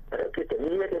គឺធា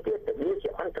នាទៅទៀតធានាជា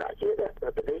អន្តរជាតិប្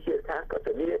រទេសជាថាក៏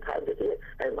ធានាថែមទៅទៀត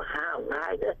ហើយមហាអំណា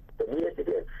ចធានាទៅ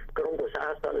ទៀតក្រមប្រសា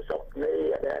សន្តិសុខនៃ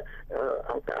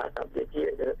អង្គការសហប្រជាជា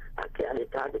តិអគ្គលេ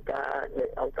ខាធិការនៃ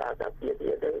អង្គការសហប្រជា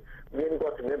ជាតិមានវ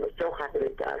ត្តមានមកចុះហត្ថ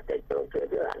លេខាកិច្ចព្រមព្រៀង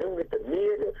អានោះវាធានា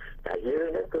តែយើង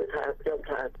នឹងគឺថាខ្ញុំ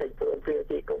ថាកិច្ចព្រមព្រៀង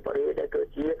ទីកុំព្រីដែលគឺ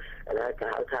ជាគេ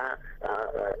ហៅថា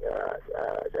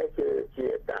ជា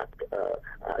តា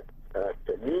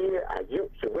ធានាអាយុ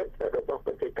ជីវិតរបស់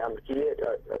ប្រទេសកម្ពុជា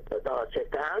ដល់សេ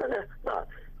កាលណាបាទ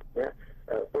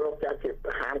ព្រមទាំងជា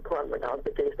ហាមឃាត់មិនឲ្យប្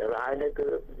រទេសសារាយនេះគឺ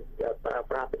ប្រើ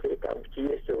ប្រាស់ប្រទេសកម្ពុជា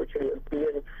ចូលជ្រៀងពៀ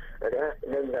ន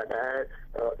នឹងដែល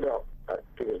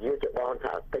គេនិយាយច្បាស់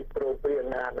ថាកិច្ចព្រមព្រៀង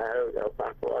ណាដែល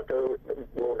ប៉ះពាល់ទៅ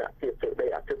បូរណភាពសេចក្តី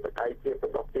អធិបតេយ្យភាពរ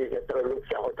បស់ប្រទេសត្រូវលុប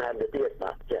ចោលថែមទៅទៀត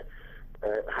បាទចា៎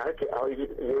ហើយគេឲ្យ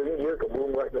យើងកមុំ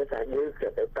មកថាយើងក៏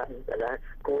ទៅកាន់ណា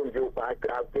គោលនយោបាយក្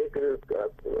រៅទេគឺ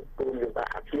គោលនយោបាយ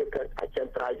អភិក្រិតអចិ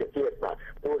ន្ត្រៃយ៍ទៀតបាទ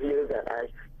ពួកយើងក៏អាច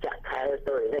ចាក់ខែ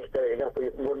ទៅនេះទៅនោះពី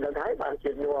មុននឹងហើយបាន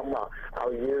ជាញោមមកឲ្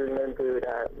យយើងនឹងគឺ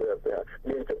ថា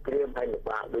មានសង្គ្រាមហើយលំ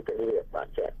បាកដូចគ្នាបាទ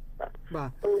ចា៎បាទ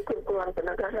គឺគាត់ប៉ុណ្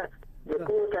ណឹងណាវា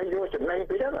គួរតែយកចំណេញ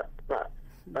ពីហ្នឹងបា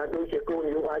ទដូចជាគោលន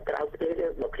យោបាយក្រៅប្រទេស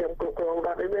មកខ្ញុំគ្រប់គ្រងដ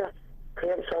ល់អីវាខ្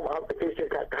ញុំសូមអបពីជា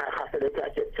ការហត្ថលេខា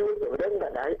ជាតិជួយពង្រឹងដ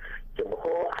ល់ជំហ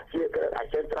រអាជីវកម្មអ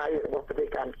ចិន្ត្រៃយ៍របស់ប្រទេស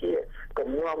កម្ពុជាកុំ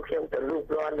នាំខ្ញុំទៅលូក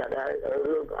លាន់ដល់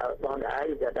រឿងបងឯងដ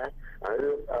ល់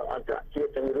រឿងអន្តរជាតិ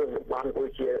ទាំងរឿងតំបន់ដូច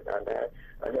ជា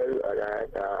នៅ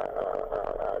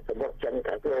សមុទ្រចិន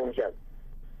ខាងត្បូងចឹង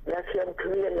អ្នកខ្ញុំគ្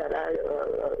មាន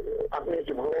អត់មាន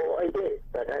ជំហរអីទេ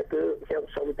តែគឺខ្ញុំ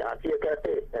សូមតែអភិការ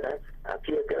ទេតែអ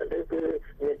ភិការនេះគឺ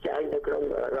មានចែងនៅក្នុង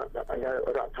រដ្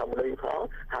ឋធម្មនុញ្ញផង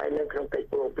ហើយនៅក្នុងកិច្ច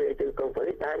ព្រមព្រៀងទីកុំព្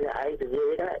រីតែឯងនិយា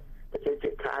យដែរប្រទេសជិ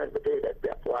តខាងប្រទេសដែល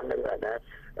ពាក់ព័ន្ធនឹង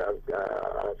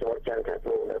សមុទ្រចិនខាងត្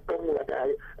បូងគុំដែល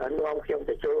នាំខ្ញុំ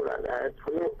ទៅចូល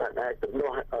ធ្នុដែលទំនា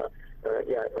ស់ឯង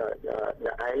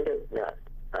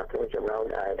ក្នុងចំណោម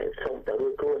ដែលសូមទៅរួ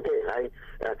ចខ្លួនទេហើយ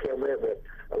ខ្ញុំវា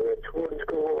ធួនស្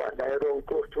គាល់ដែលរង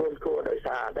គ្រោះធួនស្គាល់ដោយ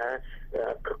សារដែល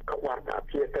ក្បត់អ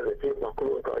ភិកិរិយារបស់ខ្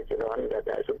លួនក៏ជំនាន់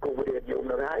ដែលសង្គមរាជនិយម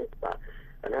នឹងហើយបាទ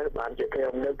អានេះបានជាខ្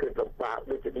ញុំនឹងគឺលំបាក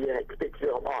ដូចជាឲ្យខ្ទេចខ្ជា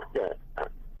ប់អស់ចា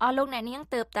អស់លោកអ្នកនាង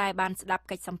ទើបតែបានស្ដាប់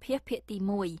កិច្ចសម្ភាសន៍ភាគទី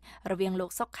1រវាងលោ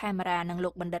កសុកខេមរានិងលោ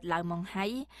កបណ្ឌិតឡៅម៉ុងហៃ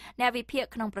អ្នកវិភាគ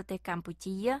ក្នុងប្រទេសកម្ពុ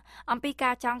ជាអំពី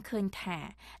ការចង់ឃើញថា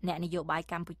អ្នកនយោបាយ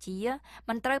កម្ពុជា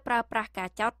មិនត្រូវប្រើប្រាស់ការ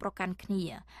ចោទប្រកាន់គ្នា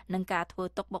និងការធ្វើ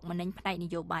ទុកបុកម្នេញផ្នែកន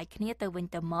យោបាយគ្នាទៅវិញ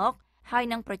ទៅមកហើយ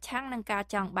នឹងប្រឆាំងនឹងការ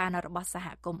ចង់បានរបស់សហ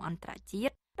គមន៍អន្តរជា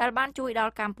តិដែលបានជួយដ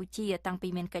ល់កម្ពុជាតាំងពី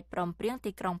មានកិច្ចព្រមព្រៀង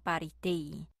ទីក្រុងប៉ារីសទី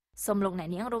សូមលោកអ្នក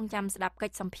នាងរងចាំស្ដាប់កិ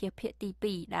ច្ចសម្ភាសន៍ភាគទី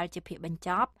2ដែលជាភាគបញ្ច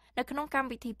ប់នៅក្នុងកម្ម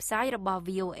វិធីផ្សាយរបស់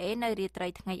VOA នៅរាត្រី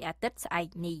ថ្ងៃអាទិត្យស្អែក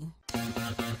នេះ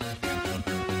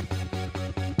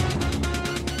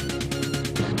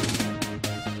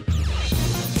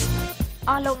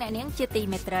អស់លោកអ្នកនាងជាទី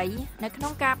មេត្រីនៅក្នុ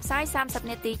ងការផ្សាយ30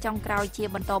នាទីចុងក្រោយជា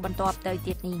បន្តបន្ទាប់ទៅ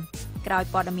ទៀតនេះក្រោយ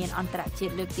ព័ត៌មានអន្តរជា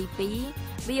តិលើកទី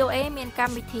2 VOA មានក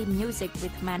ម្មវិធី Music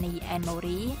with Mani and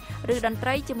Mori ឬតន្ត្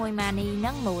រីជាមួយ Mani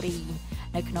និង Mori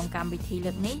នៅក្នុងកម្មវិធី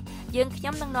លើកនេះយើងខ្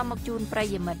ញុំនឹងនាំមកជូនប្រិ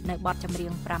យមិត្តនៅបទចម្រៀ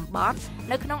ង5បទ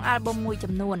នៅក្នុងអាល់ប៊ុមមួយ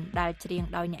ចំនួនដែលច្រៀង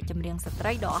ដោយអ្នកចម្រៀងស្ត្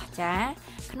រីដ៏អស្ចារ្យ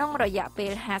ក្នុងរយៈពេ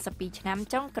ល52ឆ្នាំ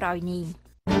ចុងក្រោយនេះ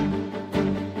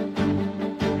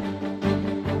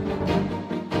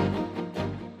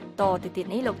តទៅទៀត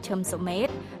នេះលោកឈឹមសុមេត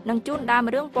នឹងជូនដើម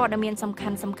រឿងព័ត៌មានសំ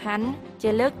ខាន់ជា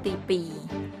លើកទី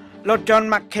2លោក John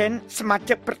McCain សមា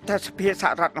ជិកប្រធានសភាស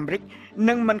ហរដ្ឋអាមេរិក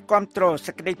នឹងមិនគាំទ្រ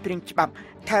សេចក្តីព្រាងច្បាប់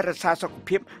ថែរក្សាសុខ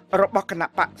ភាពរបស់គណៈ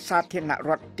បក្សសាធារណរ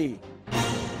ដ្ឋទេ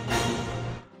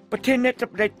ប្រធានាធិប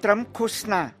តីត្រឹមឃោស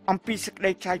នាអំពីសេចក្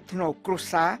តីថ្លៃថ្នូរគ្រួ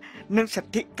សារនិងសិ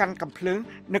ទ្ធិកាន់កាំភ្លើង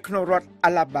នៅក្នុងរដ្ឋ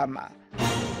Alabama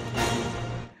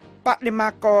បដិមា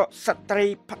ករស្ត្រី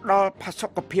ផ្ដល់ផាសុ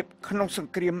កភាពក្នុងស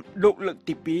ង្គ្រាមលោកលើក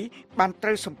ទី2បានត្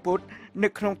រូវសម្ពោធនៅ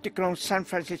ក្នុងទីក្រុង San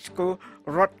Francisco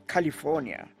រដ្ឋ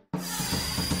California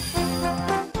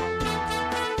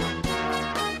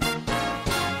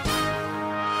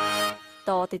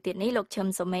តទៅទៀតនេះលោកឈឹម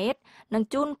សុមេតនឹង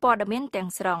ជូនព័ត៌មានទាំង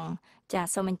ស្រុងចាស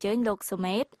សូមអញ្ជើញលោកសុ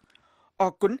មេតអ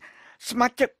រគុណសមា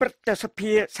ជិកព្រឹទ្ធស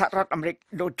ភាសហរដ្ឋអាមេរិក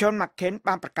លោក John McCain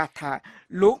បានប្រកាសថា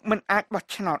លោកមិនអាចបោះ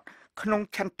ឆ្នោតក្នុង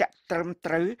ឆន្ទៈត្រឹម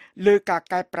ត្រូវលើការ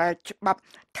កែប្រែច្បាប់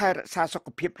ថែរក្សាសុខ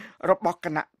ភាពរបស់គ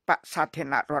ណៈបក្សសាធារ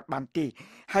ណរដ្ឋបានទេ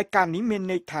ហើយការនេះមាន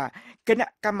ន័យថាគណៈ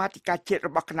កម្មាធិការជាតិរ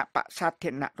បស់គណៈបក្សសាធា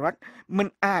រណរដ្ឋមិន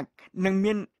អាចនឹង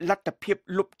មានលទ្ធភាព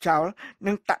លុបចោល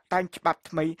និងតាក់តែងច្បាប់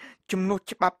ថ្មីជំនួស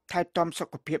ច្បាប់ថែទាំសុ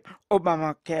ខភាព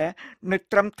Obamacare នៅ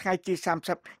ត្រឹមថ្ងៃទី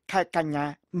30ខែកញ្ញា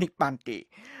នេះបានទេ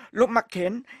លោក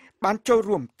McCain បានចូល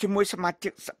រួមជាមួយសមាជិ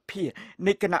កសភា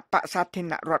នៃគណៈបក្សសាធារ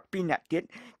ណរដ្ឋ2នាក់ទៀត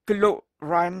គឺលោក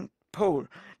Ryan Paul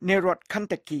នៃរដ្ឋ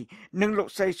Kentucky និងលោក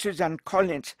ស្រី Susan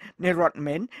Collins នៃរដ្ឋ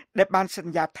Maine ដែលបានស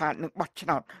ន្យាថានឹងបោះឆ្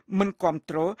នោតមិនគាំ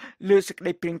ទ្រលើសេចក្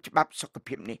តីព្រាងច្បាប់សុខ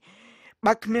ភាពនេះ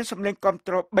បើគ្មានសម្លេងគាំ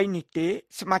ទ្រ3នេះទេ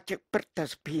សមាជិកព្រឹទ្ធ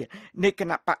សភានៃគ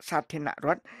ណៈបក្សសាធារណរ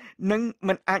ដ្ឋនឹង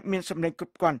មិនអាចមានសម្លេងគ្រ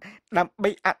ប់គ្រាន់ដើម្បី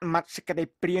អនុម័តសេចក្តី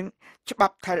ព្រាងច្បា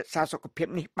ប់ថែរក្សាសុខភាព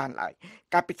នេះបានឡើយ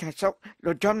កាលពីថ្ងៃសុក្រ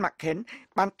លោក John McCain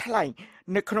បានថ្លែង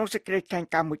នៅក្នុងសេចក្តីថ្លែង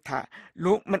ការណ៍មួយថា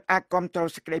លោកមិនអាចគាំទ្រ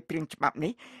សេចក្តីព្រាងច្បាប់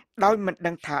នេះដោយមិន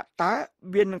ដឹងថាតើ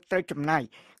វានឹងត្រូវចំណាយ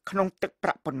ក្នុងទឹកប្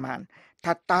រាក់ប៉ុន្មាន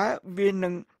ថាតើវានឹ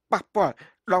ងប៉ះពាល់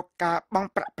ដល់ការបង់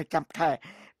ប្រាក់ប្រចាំខែ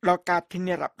ដល់ការធា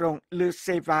នារ៉ាប់រងលើ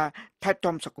សេវាថែ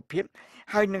ទាំសុខភាព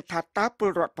ហើយនឹងថាតើពល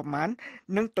រដ្ឋប្រមាណ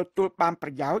នឹងទទួលបានប្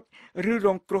រយោជន៍ឬរ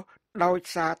ងគ្រោះដោយ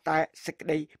សារតែសេចក្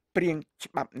តីព្រាង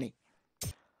ច្បាប់នេះ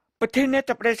ប្រធានា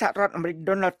ធិបតីសហរដ្ឋអាមេរិក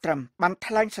Donald Trump បាន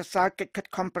ថ្លែងសរសើរកិច្ចខិត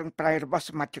ខំប្រឹងប្រែងរបស់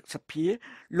សមាជិកសភា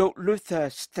លោក Luther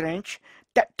Strange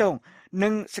តាក់ទងនឹ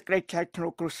ងសេចក្តីថ្លៃថ្នូរ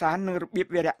គ្រួសារនិងរបៀប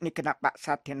វារៈនៃគណៈបក្ស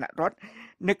សាធារណរដ្ឋ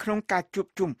នៅក្នុងការជួប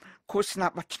ជុំឃោសនា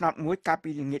បោះឆ្នោតមួយកាល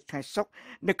ពីល្ងាចថ្ងៃសុក្រ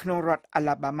នៅក្នុងរដ្ឋ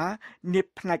Alabama នា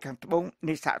ផ្នែកខាងត្បូង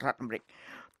នៃសហរដ្ឋអាមេរិក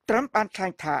Trump បានថ្លែ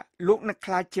ងថាលោកនឹង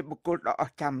ក្លាយជាបុគ្គលដ៏អ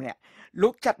ស្ចារ្យម្នាក់លោ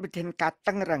កចាត់វិធានការ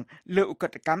តឹងរ៉ឹងលើឧក្រិ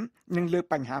ដ្ឋកម្មនិងលើ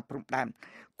បញ្ហាព្រំដែន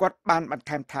គាត់បានបន្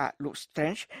ថែមថាលោក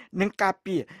Strange នឹងការ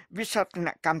ពារវិសោធន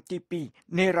កម្មទី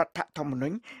2នៃរដ្ឋធម្មនុ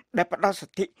ញ្ញដែលផ្ដល់សិ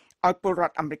ទ្ធិឲ្យពលរ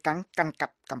ដ្ឋអាមេរិកកាន់កា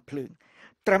ប់កាំភ្លើង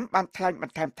Trump បានថ្លែងប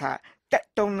ន្ថែមថាតក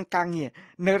តងនឹងការងារ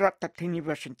នៅរដ្ឋធានី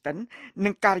Washington និ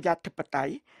ងការិយាធិបតេយ្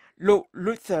យលោក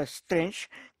Luther Strange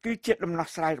គឺជាដំណោះ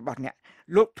ស្រាយរបស់អ្នក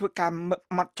លោកធ្វើការ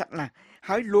ម៉ត់ចាត់ណាស់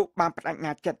ហើយលោកបានបដិញ្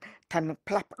ញាចិត្តថានឹង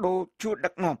ផ្លាស់ប្ដូរជួរដឹ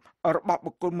កនាំរបស់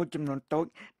បុគ្គលមួយចំនួនតូច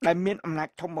ដែលមានអំណាច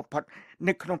ធំបំផុត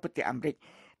នៅក្នុងប្រទេសអាមេរិក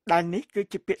ដែលនេះគឺ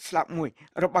ជាពាក្យស្លោកមួយ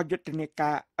របស់យុទ្ធនាកា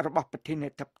ររបស់ប្រធានា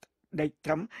ធិបតីត្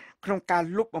រឹមក្នុងការ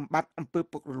លុបបំបាត់អំពើ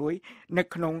ពុករលួយនៅ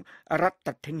ក្នុងរដ្ឋ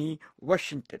ធានី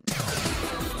Washington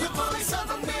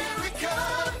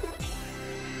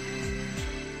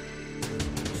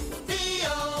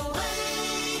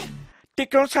ទី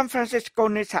ក្រុង San Francisco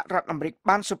នៃសហរដ្ឋអាមេរិក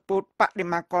បានសម្ពោធបដិ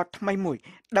មាករថ្មីមួយ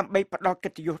ដើម្បីផ្ដល់កិ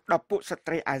ត្តិយសដល់ពួកស្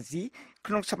ត្រីអាស៊ី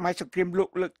ក្នុងសម័យសង្គ្រាមលោក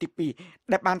លើកទី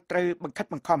2ដែលបានត្រូវបង្ខិត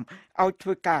បង្ខំឲ្យធ្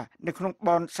វើការនៅក្នុងប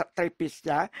នស្ត្រីពេស្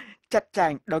យាចាត់ចែ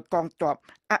ងដោយកងទ័ព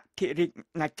អធិរាជ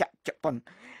អាណាចក្រជប៉ុន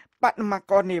បដិមា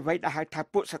ករនេះអ្វីដែលហៅថា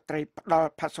ពួកស្ត្រីផ្ដល់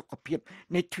ផាសុកភាព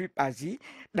នៃទ្វីបអាស៊ី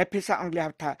ដែលភាសាអង់គ្លេស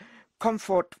ហៅថា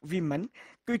Comfort Women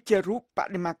គឺជារូបប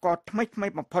ដិមាករថ្មី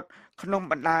បំផុតក្នុង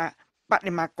បណ្ដាប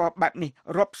ដិមាករបែបនេះ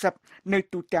រាប់សិបនៅ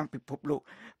ទូទាំងពិភពលោក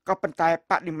ក៏ប៉ុន្តែ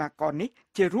បដិមាករនេះ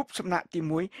ជារូបសំណាកទី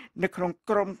1នៅក្នុង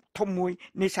ក្រុមធំមួយ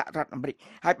នៃសហរដ្ឋអាមេរិក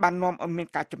ហើយបាននាំឲ្យមាន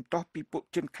ការជំទាស់ពីពួក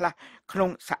ជនខ្លះក្នុង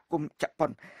សហគមន៍ជប៉ុ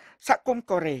នសហគមន៍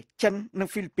កូរ៉េចិននិង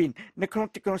ហ្វីលីពីននៅក្នុង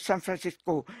ទីក្រុង San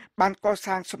Francisco បានក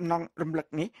សាងសំណង់រំលឹក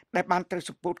នេះដែលបានត្រូវ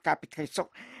សម្ពោធកាលពីថ្ងៃសុក្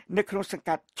រនៅក្នុងសង្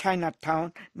កាត់ Chinatown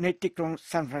នៃទីក្រុង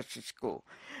San Francisco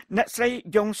អ្នកស្រី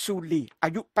យ៉ុងស៊ូលីអា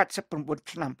យុ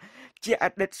89ឆ្នាំជាអ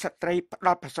តីតស្ត្រីផ្ដ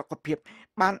ល់ប្រសិទ្ធភាព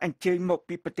បានអញ្ជើញមក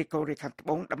ពីប្រទេសកូរ៉េខាងត្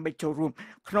បូងដើម្បីចូលរួម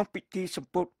ក្នុងពិធីស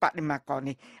ម្ពោធបដិមាករ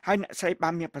នេះហើយអ្នកស្រីបា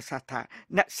នមានប្រសាសន៍ថា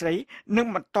អ្នកស្រីនឹង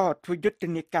បន្តធ្វើយុទ្ធ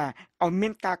នាការឲ្យមា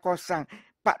នការកសាង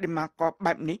បដិមាករ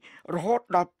បែបនេះរហូត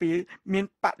ដល់ពេលមាន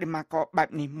បដិមាករបែប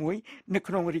នេះមួយនៅ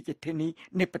ក្នុងរាជធានី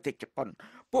នៃប្រទេសជប៉ុន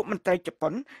ពួកមន្ត្រីជប៉ុ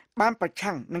នបានប្រ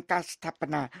ឆាំងនឹងការស្ថាប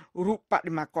នារូបប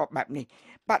ដិមាករបែបនេះ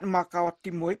បដិមាករទី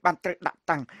1បានត្រូវដាក់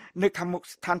តាំងនៅខាងមុខ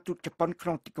ស្ថានទូតជប៉ុនក្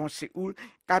នុងទីក្រុងសេអ៊ូល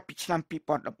កាលពីឆ្នាំ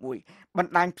2011ប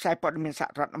ណ្ដាញផ្សាយព័ត៌មានសហ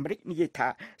រដ្ឋអាមេរិកនិយាយថា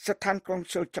ស្ថានកុង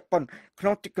ស៊ុលជប៉ុនក្នុ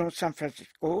ងទីក្រុង San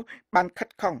Francisco បានខិត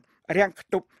ខំរាំងខ្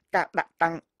ទប់ការដាក់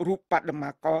តាំងរូបបដិមា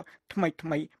ករថ្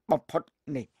មីបំផុត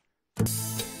នេះ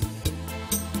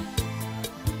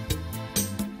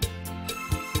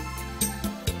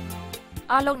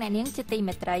អស់លោកអ្នកនាងជាទី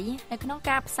មេត្រីនៅក្នុង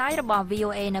ការផ្សាយរបស់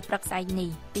VOA នៅព្រឹកស្អែកនេះ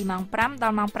ពីម៉ោង5ដ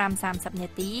ល់ម៉ោង 5:30 នា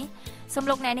ទីសូម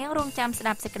លោកអ្នកនាងរងចាំស្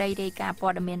ដាប់សេចក្តីរាយការណ៍ព័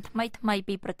ត៌មានថ្មី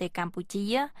ពីប្រទេសកម្ពុជា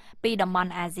ពីតំប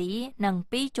ន់អាស៊ីនិង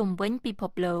ពីជុំវិញពិភ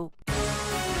ពលោក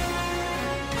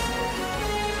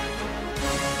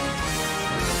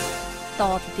ត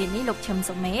ទៅទៀតនេះលោកឈឹម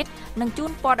សុមេតនឹងជួ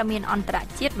នព័ត៌មានអន្តរ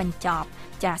ជាតិបញ្ចប់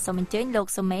ចាសសូមអញ្ជើញលោក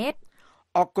សុមេត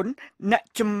អរគុណអ្នក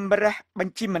ជំរះប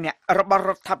ញ្ជីម្នាក់របស់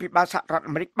រដ្ឋាភិបាលសហរដ្ឋ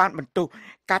អាមេរិកបានបន្ទោស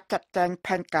ការចាត់ចែង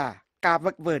ផែនការ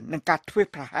វឹកវើនិងការធ្វើ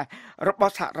ប្រហាររប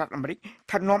ស់សហរដ្ឋអាមេរិក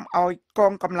ថានាំឲ្យក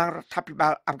ងកម្លាំងរដ្ឋាភិបា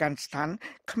លអាហ្វហ្គានីស្ថាន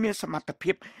គ្មានសមត្ថ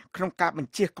ភាពក្នុងការប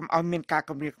ញ្ជៀសកុំឲ្យមានការ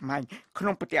គំរាមកំហែងក្នុ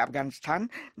ងប្រទេសអាហ្វហ្គានីស្ថាន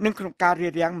និងក្នុងការរា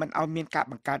រាំងមិនឲ្យមានការ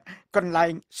បង្កើតកន្លែ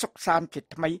ងសុខសាន្តជា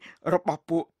ថ្មីរបស់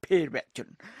ពួកភេរវជន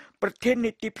ប្រធាន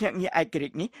នីតិភ្នាក់ងារឯករា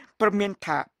ជ្យនេះព្រមាន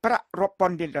ថាប្រាក់រាប់ពា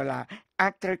ន់លានដុល្លារអា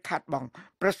ចត្រូវខាតបង់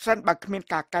ប្រសិនបើគ្មាន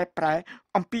ការកែប្រែ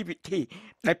អំពីវិធី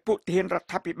ដែលពួកទាហានរដ្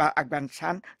ឋាភិបាលអាហ្វហ្គានីស្ថា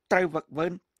នត្រូវវឹកវើ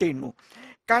ទេនោះ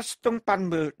ការស្ទង់ប៉ាន់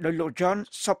មើលដោយលោក John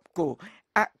Sopko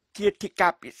ជាធិកា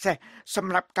រពិសេសស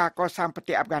ម្រាប់ការកសាងប្រ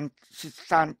ទេសអាហ្វហ្គានីស្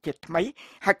ថានជាថ្មី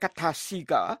ហៅកាត់ថា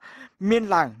SIGA មាន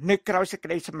ឡើងនៅក្រៅសេចក្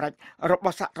តីសម្រេចរប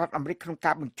ស់សហរដ្ឋអាមេរិកក្នុង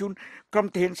ការបញ្ជូនក្រុម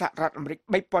ទាហានសហរដ្ឋអាមេរិក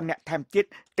 3,000 នាក់ថែមទៀត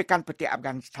ទៅកាន់ប្រទេសអាហ្វហ្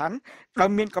គានីស្ថានដោយ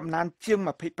មានកំណើនជាង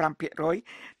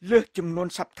 25% លើសចំនួន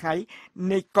សប្តាហ៍ថ្ងៃ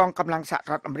នៃកងកម្លាំងសហ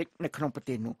រដ្ឋអាមេរិកនៅក្នុងប្រ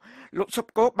ទេសនោះលោកសុប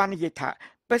កូបាននិយាយថា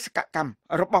បេសកកម្ម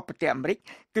របស់ប្រទេសអាមេរិក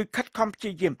គឺខិតខំព្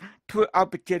យាយាមធ្វើឲ្យ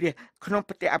ប្រជារាស្ត្រក្នុង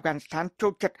ប្រទេសអាហ្វហ្គានីស្ថានចូ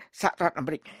លចិត្តសហរដ្ឋអា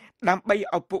មេរិកដើម្បី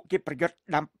ឲ្យពួកគេប្រយុទ្ធ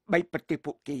ដើម្បីប្រទេស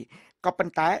ពួកគេក៏ប៉ុ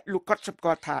ន្តែលោកគាត់សម្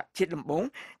គាល់ថាជាដំបូង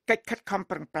កិច្ចខិតខំ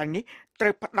ប្រឹងប្រែងនេះត្រូ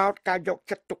វផ្ដោតការយក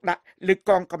ចិត្តទុកដាក់លើ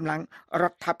កងកម្លាំងរ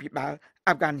ដ្ឋាភិបាល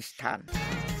អាហ្វហ្គានីស្ថាន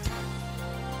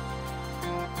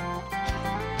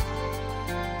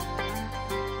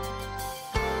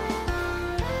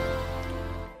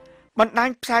បណ្ដាញ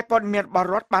ផ្សាយព័ត៌មានរបស់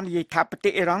រដ្ឋបាននិយាយថាប្រទេ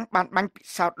សអ៊ីរ៉ង់បានបាញ់ពិ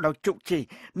សោធន៍ដោយជោគជ័យ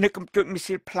នៅកំពូលមី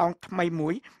ស៊ីលប្លង់ថ្មីមួ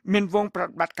យមានវងប្រ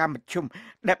តិបត្តិការមធ្យម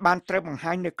ដែលបានត្រូវបង្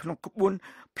ហាញនៅក្នុងក្បួន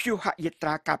ព្យុហយាត្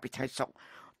រាកាលពីថ្ងៃសុក្រ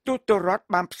ទូតរដ្ឋ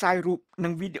បានផ្សាយរូបនិ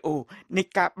ងវីដេអូនៃ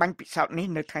ការបាញ់ពិសោធន៍នេះ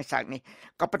នៅថ្ងៃសៅរ៍នេះ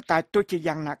ក៏ប៉ុន្តែទោះជា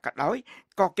យ៉ាងណាក៏ដោយ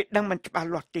ក៏គេដឹងមិនច្បាស់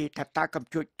លាស់ទេថាតើកំ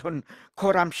ពូលធុនខូ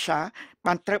រ៉ាំសា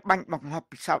បានត្រូវបាញ់បង្ហោះ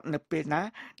ពិសោធន៍នៅពេលណា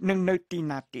និងនៅទី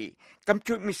ណាទេកំ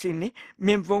ពូលមីស៊ីលនេះ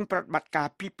មានវងប្រតិបត្តិការ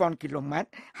 2,000 គីឡូម៉ែត្រ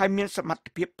ហើយមានសមត្ថ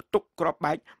ភាពផ្ទុកគ្រាប់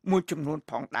បែកមួយចំនួន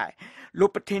ផងដែរលោក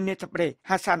ប្រធានាធិបតី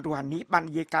ហាសានរូហានីបាន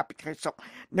និយាយការពីថ្ងៃសុក្រ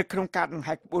នៅក្នុងការដង្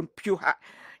ហែក្បួនព្យុហ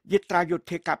យាត្រាយោ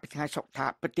ធាកាលពីថ្ងៃសុក្រថា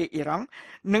ប្រទេសអ៊ីរ៉ង់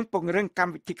នឹងពង្រឹងកម្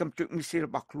មវិធីកំពូលមីស៊ីលរ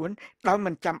បស់ខ្លួនដោយ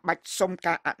មិនចាំបាច់សុំ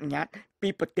ការអនុញ្ញាតពី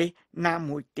ប្រទេសណា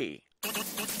មួយទេ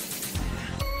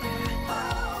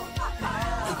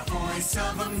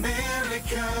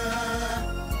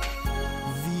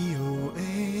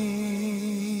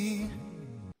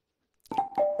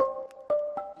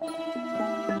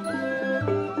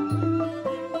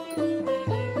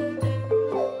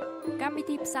កម្មវិ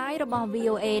ធីផ្សាយរបស់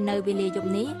VOA នៅវេលាយប់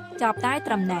នេះចប់តែ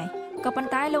ត្រឹមនេះក៏ប៉ុន្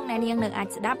តែលោកអ្នកនាងនៅអាច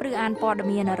ស្ដាប់ឬអានព័ត៌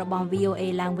មានរបស់ VOA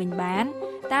ឡើងវិញបាន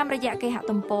តាមរយៈគេហ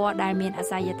ទំព័រដែលមានអា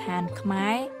សយដ្ឋាន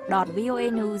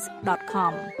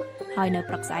khmer.voanews.com ហើយនៅ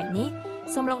ព្រឹកស្អែកនេះ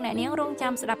សូមលោកអ្នកនាងរង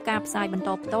ចាំស្ដាប់ការផ្សាយបន្ត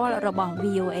ផ្ទាល់របស់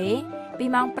VOA ពី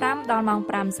ម៉ោង 5 ដល់ម៉ោង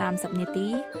 5:30 នាទី